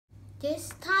This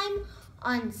time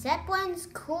on Zeplan's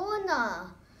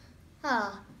Corner.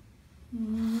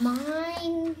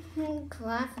 Minecraft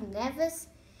never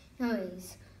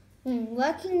stories.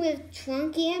 Working with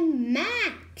Trunky and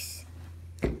Max.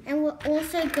 And we're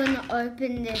also going to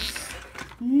open this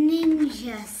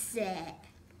ninja set.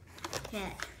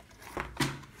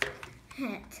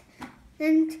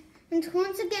 And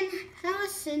once again,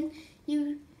 Harrison,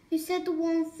 you said the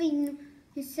one thing.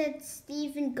 You said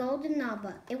Steve in golden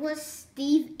armor. It was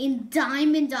Steve in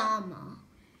diamond armor.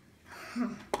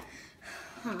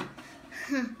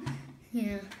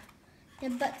 Yeah,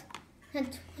 but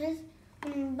here's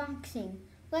unboxing.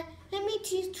 Well, let me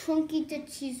choose Trunky to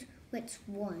choose which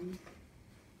one.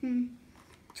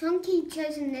 Trunky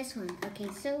chosen this one. Okay,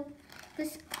 so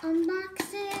let's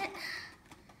unbox it.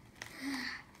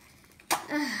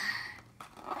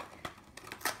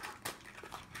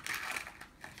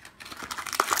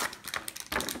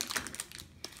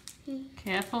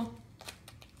 Careful.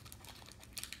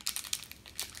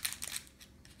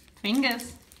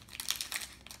 Fingers.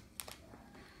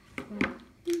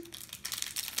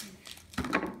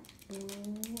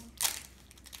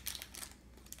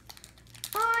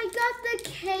 Oh, I got the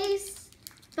case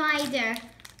spider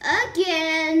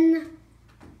again.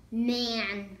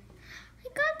 Man, I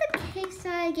got the cave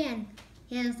spider again.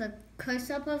 Here's a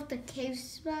close-up of the cave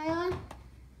spider.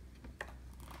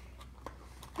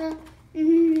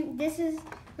 This is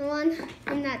the one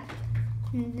in that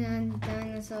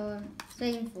dinosaur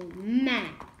waiting for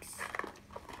Max.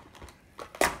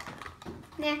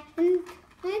 Yeah, and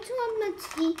that's what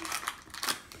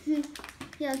you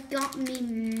got me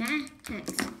Max.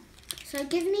 So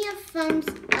give me a thumbs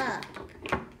up.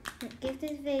 Give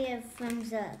this video a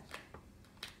thumbs up.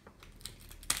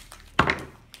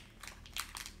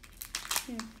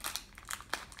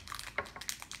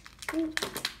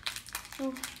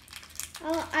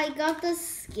 Oh, I got the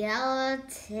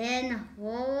skeleton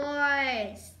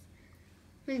horse.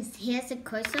 Here's a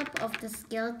close-up of the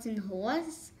skeleton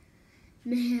horse.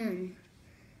 Man,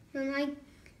 and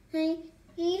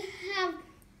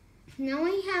now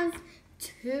I have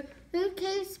two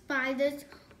cave spiders,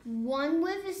 one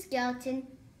with a skeleton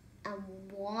and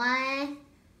one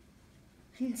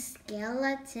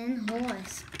skeleton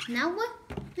horse. Now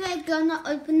we're gonna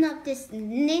open up this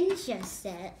ninja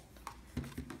set.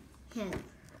 And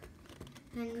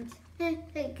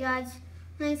hey guys,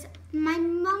 my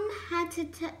mom had to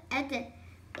edit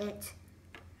it.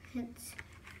 It's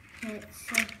this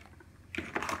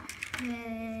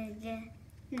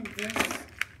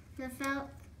without.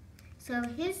 So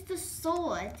here's the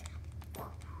sword,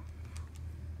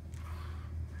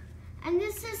 and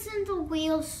this isn't a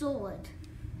real sword.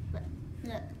 But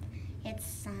look,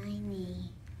 it's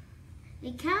shiny.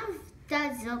 It kind of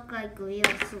does look like a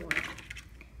real sword.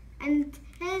 And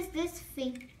here's this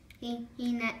thing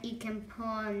that you can put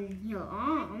on your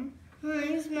arm.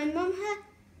 My mom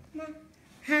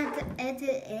had to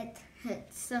edit it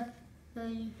so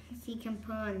you can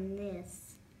put on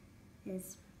this.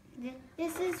 This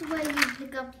is where you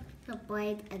pick up the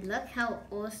blade, and look how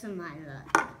awesome I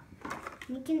look.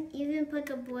 You can even put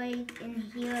the blade in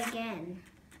here again.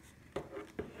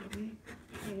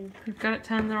 You've got it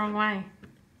turned the wrong way.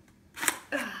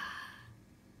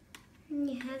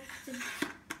 You have to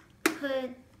put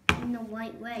it in the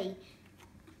right way,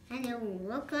 and it will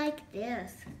look like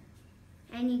this.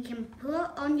 And you can put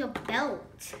it on your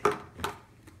belt.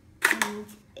 And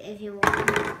if you want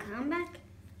to come back,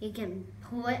 you can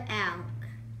pull it out.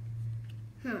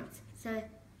 So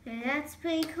that's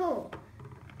pretty cool.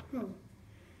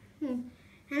 And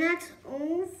that's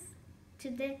all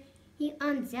today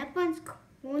on Zeplan's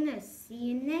Corner. See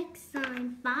you next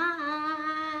time.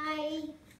 Bye.